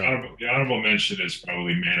 The honorable mention is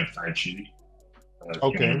probably Man of Tai Chi.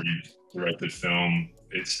 Okay. Directed film.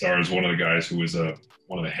 It stars one of the guys who was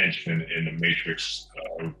one of the henchmen in the Matrix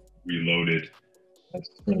Reloaded. That's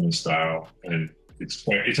tournament style, and it's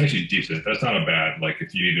actually decent. That's not a bad, like,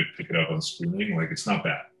 if you need to pick it up on streaming, like, it's not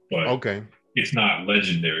bad, but okay, it's not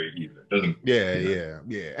legendary either. It doesn't. Yeah.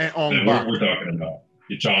 And we're talking about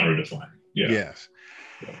it's genre defining. Yeah. Yes.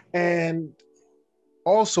 Yeah. And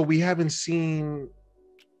also, we haven't seen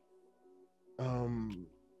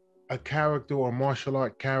a character or martial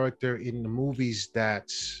art character in the movies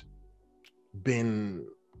that's been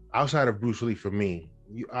outside of Bruce Lee for me.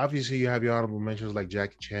 Obviously, you have your honorable mentions like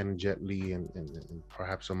Jackie Chan and Jet Li and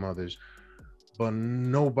perhaps some others, but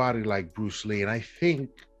nobody like Bruce Lee. And I think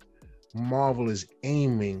Marvel is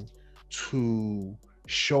aiming to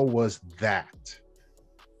show us that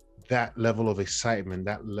level of excitement,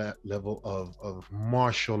 that level of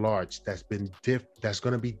martial arts that's going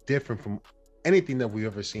to be different from anything that we've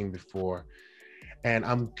ever seen before. And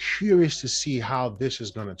I'm curious to see how this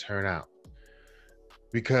is going to turn out,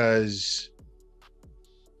 because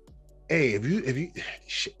hey,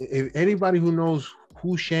 if anybody who knows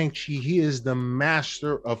who Shang-Chi, he is the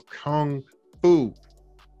master of Kung Fu.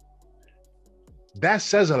 That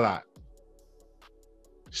says a lot.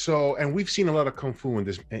 So, and we've seen a lot of Kung Fu in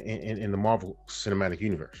the Marvel Cinematic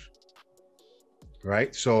Universe,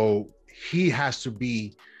 right? So he has to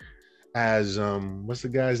be, as what's the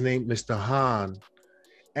guy's name, Mr. Han,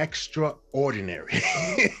 extraordinary.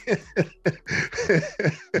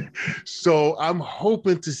 So I'm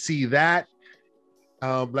hoping to see that.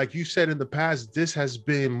 Like you said in the past, this has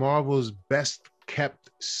been Marvel's best kept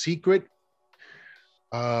secret.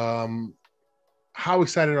 How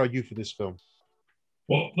excited are you for this film?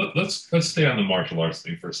 Well, let's stay on the martial arts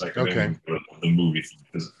thing for a second. Okay. And the movie thing,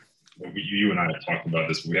 because you and I have talked about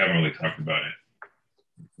this, but we haven't really talked about it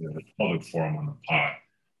in the public forum on the pod.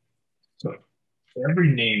 So every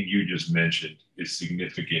name you just mentioned is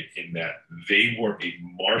significant in that they were a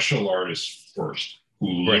martial artist first who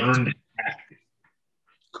learned acting.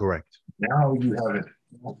 Correct. Now you have an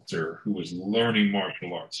actor who is learning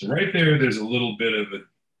martial arts. So right there's a little bit of a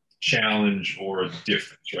challenge or a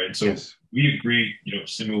difference, right? So yes, we agree,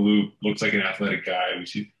 Simu Liu looks like an athletic guy. We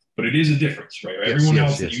see, but it is a difference, right? Everyone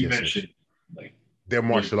else that you mentioned, like, they're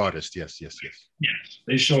martial artists. Yes. Yes.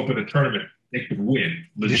 They show up at a tournament, they could win,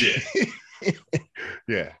 legit.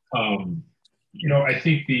 Yeah. I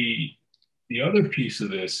think the other piece of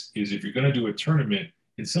this is, if you're going to do a tournament,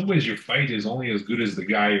 in some ways your fight is only as good as the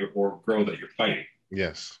guy or girl that you're fighting.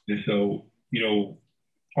 Yes. And so,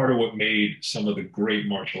 part of what made some of the great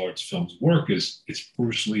martial arts films work is it's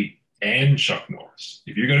Bruce Lee and Chuck Norris.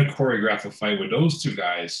 If you're going to choreograph a fight with those two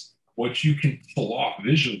guys, what you can pull off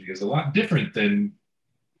visually is a lot different than,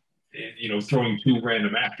 throwing two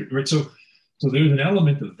random actors, right? So there's an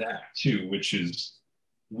element of that too, which is,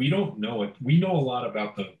 we don't know it. We know a lot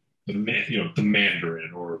about the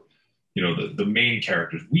Mandarin or, the main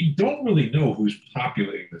characters. We don't really know who's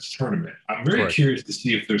populating this tournament. I'm very curious to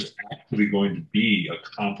see if there's actually going to be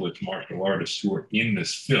accomplished martial artists who are in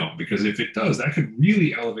this film, because if it does, that could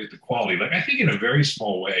really elevate the quality. Like, I think in a very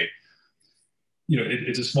small way,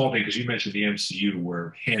 it's a small thing because you mentioned the MCU,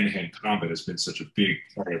 where hand-to-hand combat has been such a big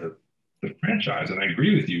part of the franchise, and I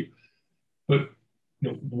agree with you. But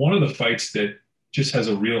one of the fights that just has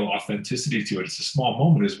a real authenticity to it, it's a small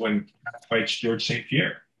moment, is when Pat fights George St.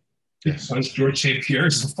 Pierre. Yes. Because George St. Pierre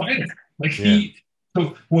is a fighter. Like,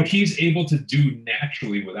 so what he's able to do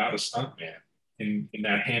naturally without a stuntman in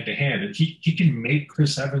that hand-to-hand, and he can make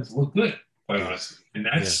Chris Evans look good, quite honestly. And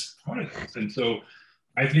that's part of it. And so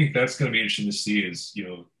I think that's going to be interesting to see, is,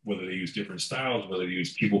 whether they use different styles, whether they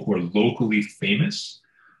use people who are locally famous.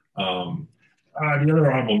 The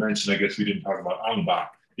other honorable mention, I guess we didn't talk about, Ong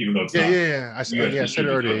Bak, even though it's not. I said it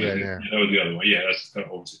earlier. Yeah. That was the other one. Yeah, that's kind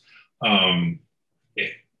of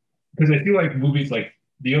because I feel like movies like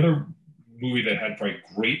the other movie that had probably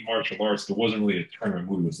great martial arts that wasn't really a tournament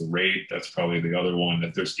movie was The Raid. That's probably the other one,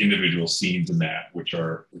 that there's individual scenes in that which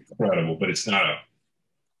are incredible, but it's not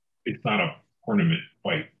it's not a tournament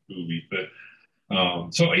fight movie, but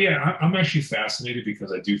so yeah, I'm actually fascinated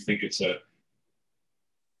because I do think it's a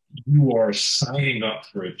you are signing up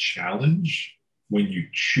for a challenge when you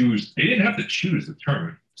choose. They didn't have to choose the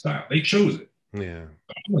tournament style; they chose it. Yeah.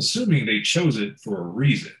 I'm assuming they chose it for a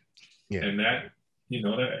reason, Yeah. and that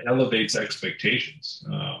that elevates expectations.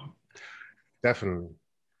 Definitely.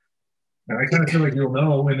 And I kind of feel like you'll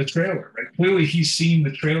know in the trailer, right? Clearly, he's seen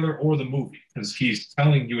the trailer or the movie because he's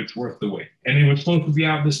telling you it's worth the wait. And it was supposed to be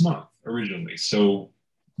out this month originally, so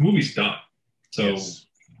movie's done. So Yes.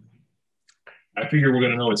 I figure we're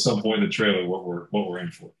gonna know at some point in the trailer what we're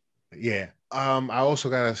in for. Yeah. I also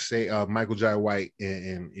gotta say, Michael Jai White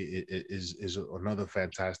is another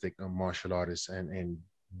fantastic martial artist, and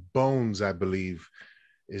Bones, I believe,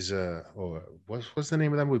 is or what's the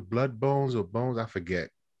name of that with Blood Bones or Bones? I forget,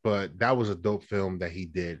 but that was a dope film that he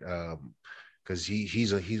did. Because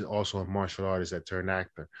he's also a martial artist that turned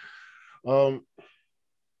actor. Um,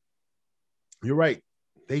 you're right.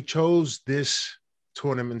 They chose this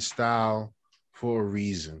tournament style for a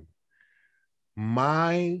reason.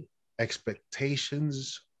 My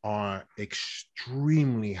expectations are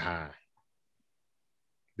extremely high.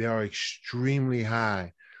 They are extremely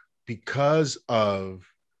high because of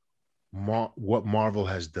what Marvel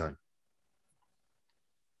has done.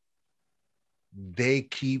 They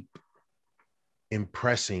keep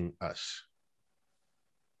impressing us.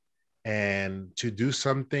 And to do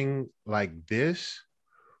something like this,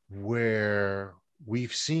 where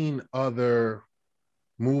we've seen other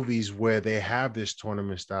movies where they have this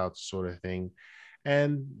tournament style sort of thing,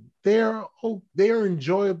 and they're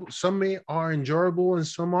enjoyable. Some are enjoyable and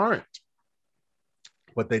some aren't,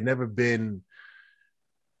 but they've never been,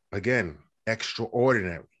 again,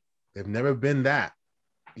 extraordinary. They've never been that,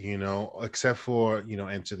 except for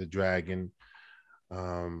Enter the Dragon,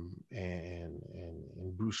 and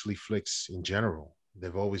Bruce Lee flicks in general.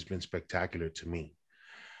 They've always been spectacular to me.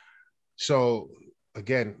 So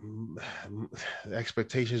again, the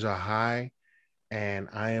expectations are high, and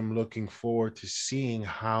I am looking forward to seeing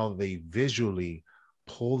how they visually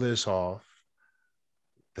pull this off.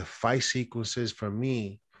 The fight sequences, for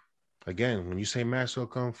me, again, when you say Master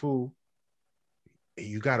of Kung Fu,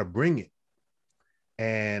 you got to bring it.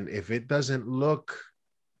 And if it doesn't look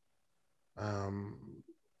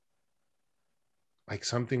like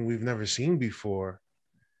something we've never seen before,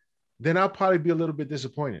 then I'll probably be a little bit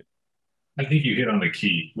disappointed. I think you hit on the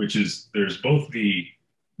key, which is there's both the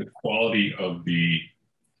quality of the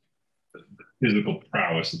physical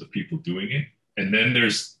prowess of the people doing it, and then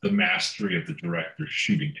there's the mastery of the director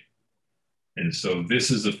shooting it. And so this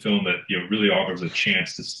is a film that really offers a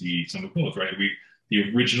chance to see some of both, right?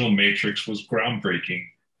 The original Matrix was groundbreaking,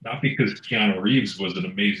 not because Keanu Reeves was an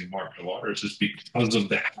amazing martial artist, just because of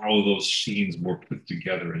how those scenes were put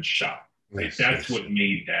together and shot. Right? Yes, That's yes. what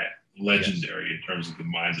made that legendary in terms of the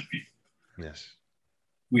minds of people. Yes.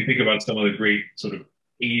 We think about some of the great sort of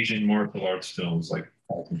Asian martial arts films like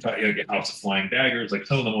House of Flying Daggers, like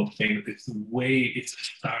some of the most famous. It's the way, it's the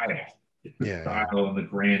style. It's the style and the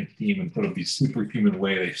grand theme and sort of the superhuman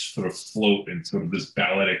way they sort of float in sort of this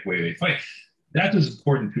balletic way they fight. That's as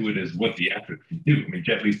important to it as what the actor can do. I mean,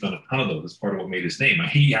 Jet Li's done a ton of those. That's part of what made his name.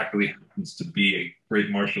 He actually happens to be a great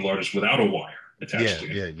martial artist without a wire attached to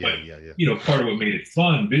him. But, part of what made it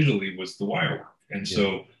fun visually was the wire work. And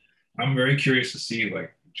so I'm very curious to see,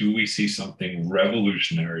 like, do we see something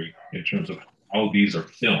revolutionary in terms of how these are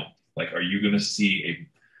filmed? Like, are you going to see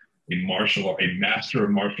a master of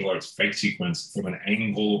martial arts fight sequence from an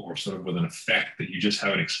angle or sort of with an effect that you just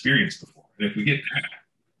haven't experienced before? And if we get that,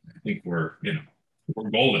 I think we're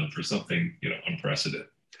golden for something unprecedented.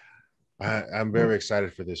 I'm very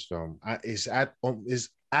excited for this film. It's at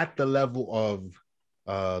the level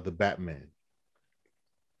of the Batman.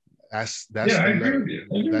 That's I agree with you.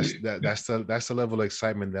 That's the level of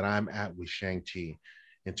excitement that I'm at with Shang-Chi.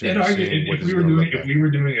 If we were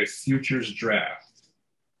doing a futures draft,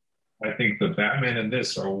 I think the Batman and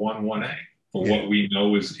this are 1A for what we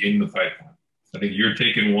know is in the pipeline. I think you're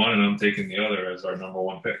taking one and I'm taking the other as our number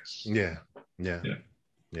one picks. Yeah.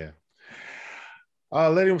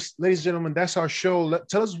 Ladies and gentlemen, that's our show.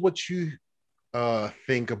 Tell us what you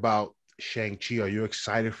think about Shang-Chi. Are you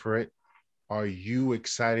excited for it? Are you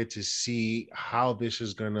excited to see how this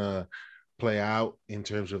is going to play out in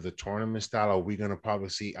terms of the tournament style? Are we going to probably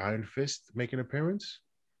see Iron Fist make an appearance?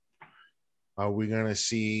 Are we going to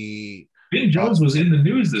see... Ben Jones was in the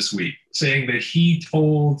news this week saying that he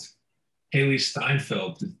told Haley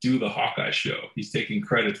Steinfeld to do the Hawkeye show. He's taking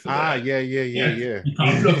credit for that. Yeah. He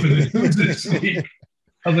popped up in the news this week.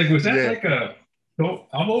 I was like, was that like a So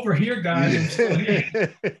I'm over here, guys. I'm still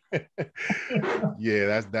here.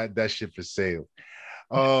 Yeah, that ship for sale.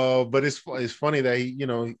 But it's funny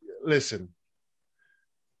that listen,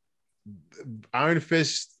 Iron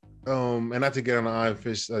Fist, and not to get on the Iron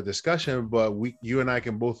Fist discussion, but you and I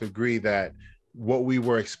can both agree that what we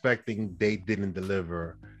were expecting, they didn't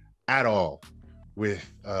deliver at all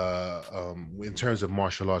with in terms of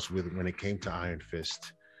martial arts when it came to Iron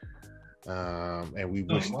Fist. And we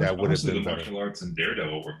wish that would have been the better. Martial arts and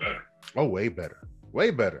Daredevil were better. Oh, way better.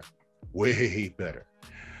 Way better. Way better.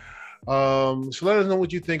 So let us know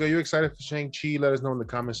what you think. Are you excited for Shang-Chi? Let us know in the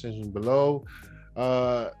comment section below.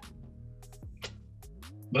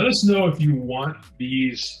 Let us know if you want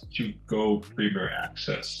these to go Premier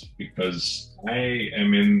Access, because I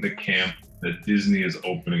am in the camp that Disney is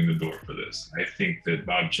opening the door for this. I think that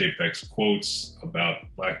Bob Chapek's quotes about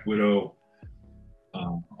Black Widow,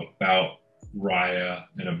 about Raya,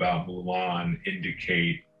 and about Mulan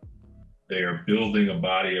indicate they are building a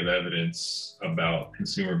body of evidence about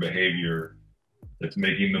consumer behavior that's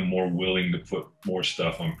making them more willing to put more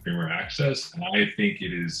stuff on Premier Access. And I think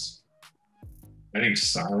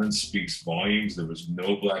silence speaks volumes. There was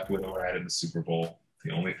no Black Widow ad in the Super Bowl.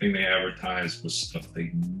 The only thing they advertised was stuff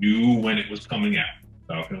they knew when it was coming out.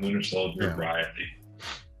 Falcon and Winter Soldier, yeah. Riot.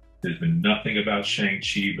 There's been nothing about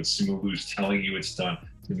Shang-Chi, but Simu Liu's telling you it's done.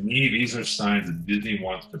 To me, these are signs that Disney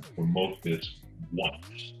wants to promote this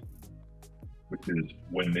once, which is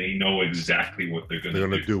when they know exactly what they're going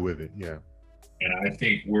to do with it. Yeah. And I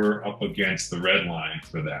think we're up against the red line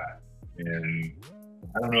for that. And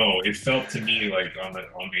I don't know, it felt to me like on the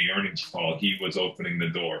earnings call, he was opening the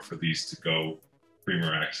door for these to go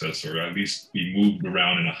Premier Access, or at least be moved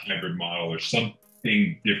around in a hybrid model or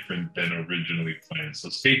something different than originally planned. So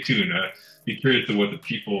stay tuned. Be curious to what the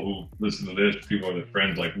people who listen to this, people or their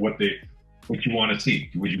friends, like what you want to see.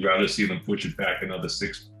 Would you rather see them push it back another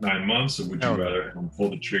 6-9 months, or would you rather pull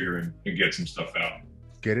the trigger and get some stuff out?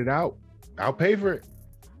 Get it out. I'll pay for it.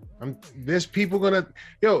 There's people gonna,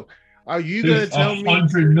 are you There's gonna tell me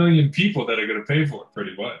 100 million people that are gonna pay for it,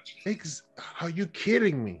 pretty much? Are you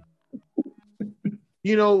kidding me?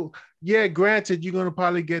 Yeah, granted, you're gonna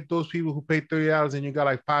probably get those people who pay $30 and you got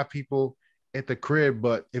like 5 people at the crib.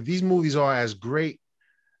 But if these movies are as great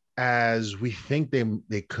as we think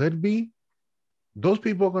they could be, those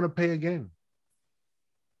people are gonna pay again.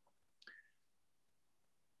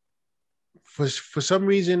 For some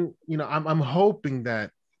reason, I'm hoping that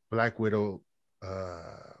Black Widow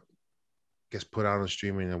gets put out on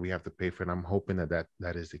streaming and we have to pay for it. I'm hoping that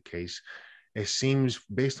is the case. It seems,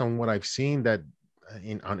 based on what I've seen, that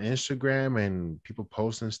on Instagram and people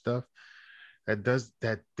posting stuff,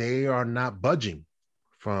 that they are not budging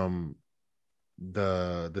from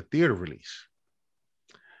the theater release.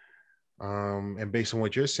 And based on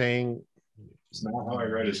what you're saying, it's not how I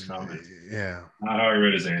read his comment. Yeah, not how I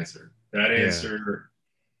read his answer. That answer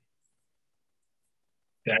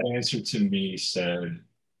to me said,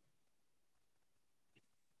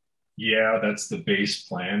 yeah, that's the base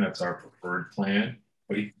plan. That's our preferred plan.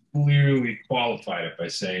 But he clearly qualified it by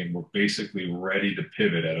saying we're basically ready to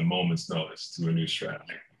pivot at a moment's notice to a new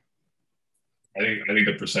strategy. I think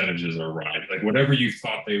the percentages are right. Like whatever you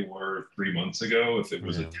thought they were 3 months ago, if it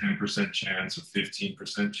was a 10% chance or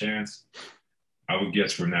 15% chance, I would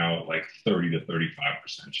guess we're now at like 30 to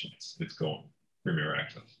 35% chance it's going Premier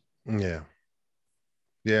Access. Yeah.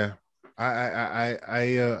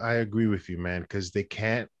 I agree with you, man, because they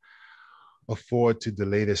can't afford to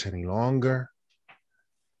delay this any longer.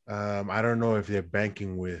 I don't know if they're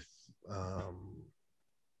banking with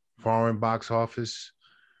foreign box office.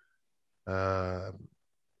 I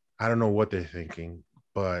don't know what they're thinking,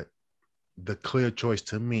 but the clear choice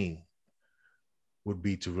to me would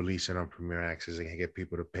be to release it on Premier Access and get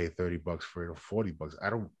people to pay $30 for it or $40.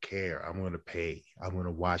 I don't care. I'm going to pay. I'm going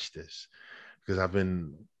to watch this because I've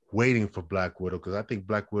been waiting for Black Widow, because I think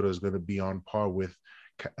Black Widow is going to be on par with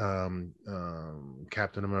Captain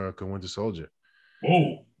America Winter Soldier.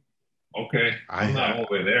 Whoa. Okay. I'm not all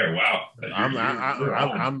the way there. Wow.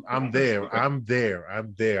 I'm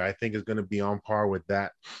there. I think it's going to be on par with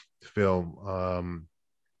that film.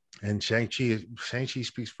 And Shang-Chi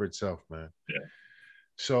speaks for itself, man. Yeah.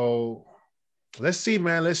 So let's see,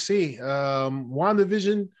 man. Let's see.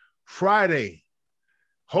 WandaVision Friday.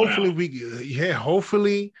 Hopefully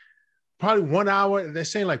hopefully probably 1 hour. They're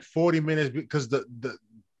saying like 40 minutes because the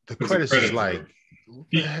credits is like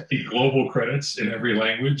the global credits in every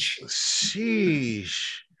language.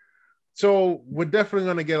 Sheesh. So we're definitely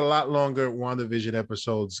going to get a lot longer WandaVision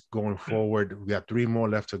episodes going forward. We got 3 more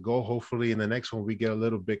left to go. Hopefully in the next one, we get a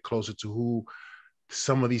little bit closer to who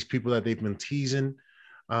some of these people that they've been teasing.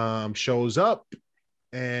 shows up,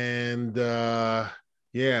 and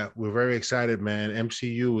yeah, we're very excited, man.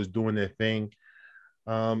 MCU is doing their thing.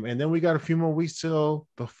 And then we got a few more weeks till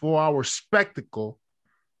the 4-hour spectacle.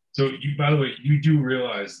 So you, by the way, you do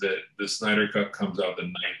realize that the Snyder Cut comes out the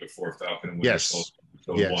night before Falcon and Winter Soldier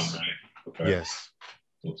episode Yes. 1, right? Okay. Yes.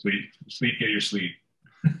 So sleep, get your sleep.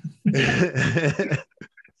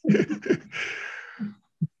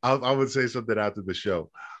 I would say something after the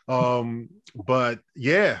show. But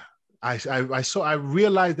yeah, I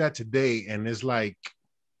realized that today, and it's like,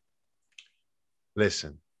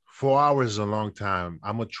 listen, 4 hours is a long time.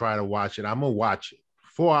 I'm gonna try to watch it. I'm gonna watch it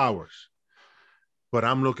 4 hours, but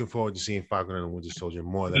I'm looking forward to seeing Falcon and the Winter Soldier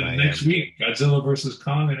more than I am. Next week, Godzilla versus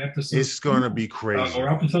Kong in episode. It's gonna be crazy. Or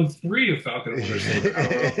episode 3 of Falcon and Winter Soldier.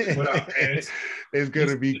 It's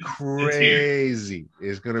gonna be crazy.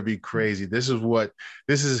 It's gonna be crazy. This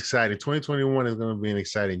is exciting. 2021 is gonna be an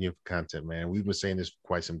exciting year for content, man. We've been saying this for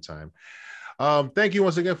quite some time. Thank you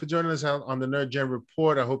once again for joining us on the NerdGen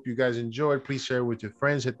Report. I hope you guys enjoyed. Please share it with your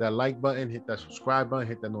friends. Hit that like button, hit that subscribe button,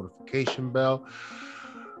 hit that notification bell.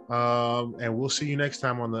 And we'll see you next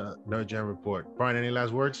time on the NerdGen Report. Brian, any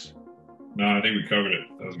last words? No, I think we covered it.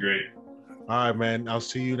 That was great. All right, man. I'll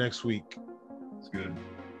see you next week. It's good.